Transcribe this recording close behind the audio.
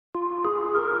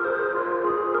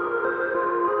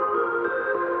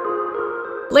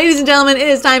Ladies and gentlemen, it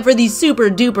is time for the super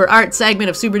duper art segment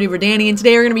of SuperDuperDani, and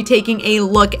today we're going to be taking a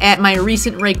look at my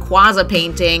recent Rayquaza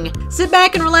painting. Sit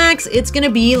back and relax, it's going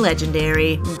to be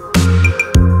legendary.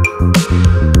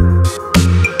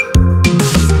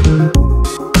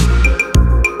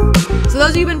 Those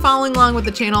of you who've been following along with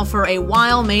the channel for a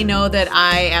while may know that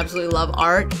I absolutely love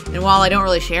art, and while I don't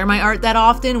really share my art that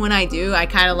often, when I do, I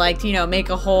kind of like to, you know, make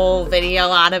a whole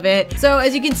video out of it. So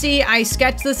as you can see, I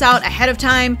sketched this out ahead of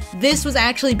time. This was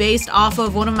actually based off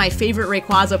of one of my favorite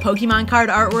Rayquaza Pokemon card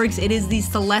artworks. It is the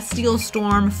Celestial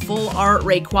Storm Full Art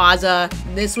Rayquaza.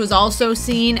 This was also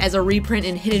seen as a reprint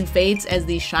in Hidden Fates as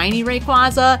the Shiny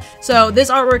Rayquaza. So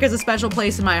this artwork has a special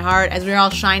place in my heart as we're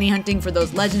all shiny hunting for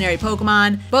those legendary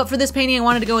Pokemon. But for this painting, I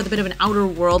wanted to go with a bit of an outer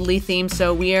worldly theme,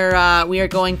 so we are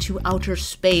going to outer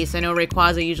space. I know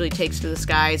Rayquaza usually takes to the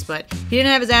skies, but he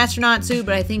didn't have his astronaut suit,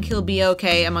 but I think he'll be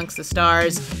okay amongst the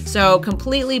stars. So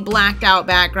completely blacked out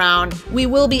background. We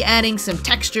will be adding some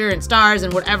texture and stars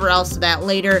and whatever else to that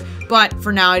later, but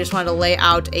for now I just wanted to lay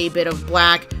out a bit of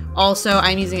black. Also,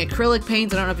 I'm using acrylic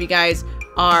paints. I don't know if you guys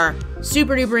are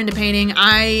super duper into painting.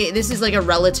 This is like a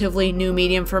relatively new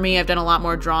medium for me. I've done a lot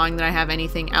more drawing than I have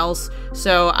anything else.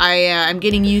 So I'm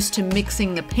getting used to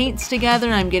mixing the paints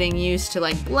together. I'm getting used to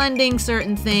like blending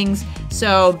certain things.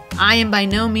 So I am by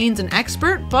no means an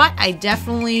expert, but I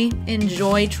definitely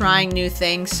enjoy trying new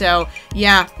things. So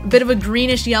yeah, a bit of a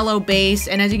greenish yellow base.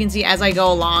 And as you can see, as I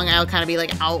go along, I'll kind of be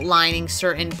like outlining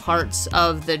certain parts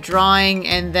of the drawing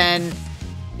and then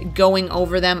going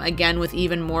over them again with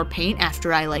even more paint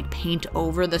after I like paint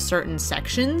over the certain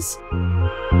sections.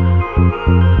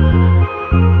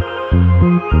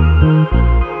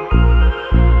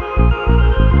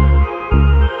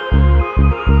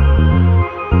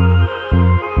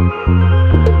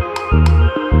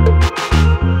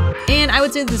 And I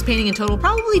would say that this painting in total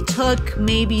probably took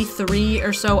maybe 3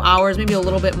 or so hours, maybe a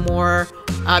little bit more,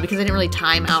 because I didn't really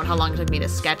time out how long it took me to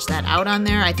sketch that out on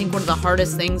there. I think one of the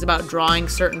hardest things about drawing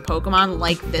certain Pokemon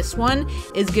like this one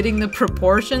is getting the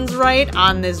proportions right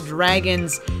on this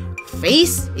dragon's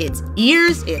face, its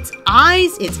ears, its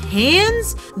eyes, its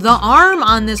hands. The arm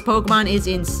on this Pokemon is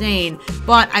insane,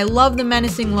 but I love the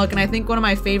menacing look, and I think one of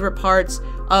my favorite parts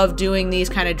of doing these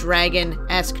kind of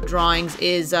dragon-esque drawings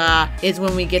is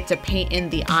when we get to paint in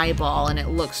the eyeball and it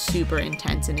looks super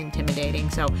intense and intimidating.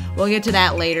 So we'll get to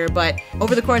that later, but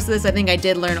over the course of this, I think I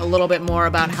did learn a little bit more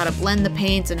about how to blend the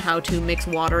paints and how to mix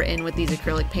water in with these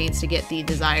acrylic paints to get the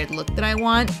desired look that I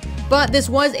want. But this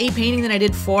was a painting that I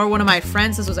did for one of my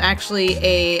friends. This was actually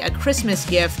a Christmas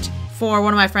gift for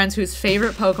one of my friends whose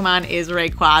favorite Pokemon is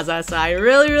Rayquaza, so I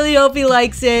really hope he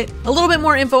likes it. A little bit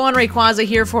more info on Rayquaza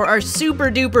here for our super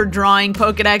duper drawing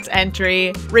Pokedex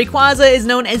entry. Rayquaza is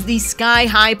known as the Sky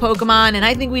High Pokemon, and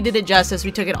I think we did it justice.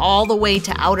 We took it all the way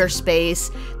to outer space.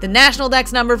 The national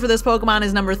dex number for this Pokemon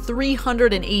is number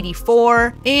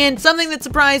 384, and something that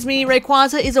surprised me,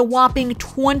 Rayquaza is a whopping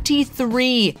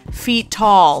 23 feet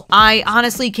tall. I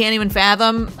honestly can't even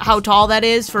fathom how tall that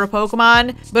is for a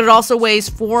Pokemon, but it also weighs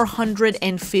 455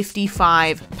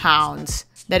 pounds.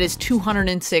 That is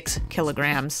 206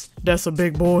 kilograms. That's a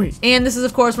big boy. And this is,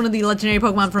 of course, one of the legendary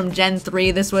Pokemon from Gen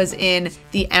 3. This was in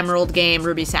the Emerald game,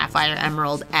 Ruby, Sapphire,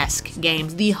 Emerald-esque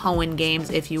games, the Hoenn games,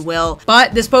 if you will.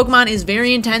 But this Pokemon is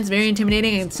very intense, very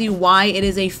intimidating. I can see why it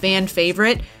is a fan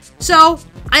favorite. So,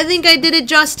 I think I did it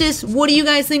justice. What do you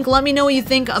guys think? Let me know what you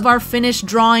think of our finished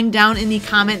drawing down in the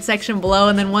comment section below.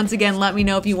 And then once again, let me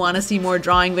know if you want to see more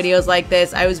drawing videos like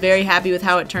this. I was very happy with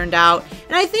how it turned out.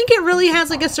 And I think it really has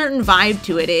like a certain vibe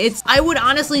to it. I would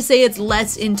honestly say it's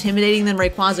less intimidating than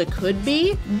Rayquaza could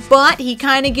be, but he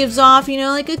kind of gives off, you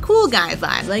know, like a cool guy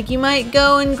vibe. Like you might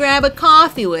go and grab a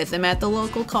coffee with him at the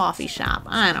local coffee shop.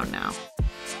 I don't know.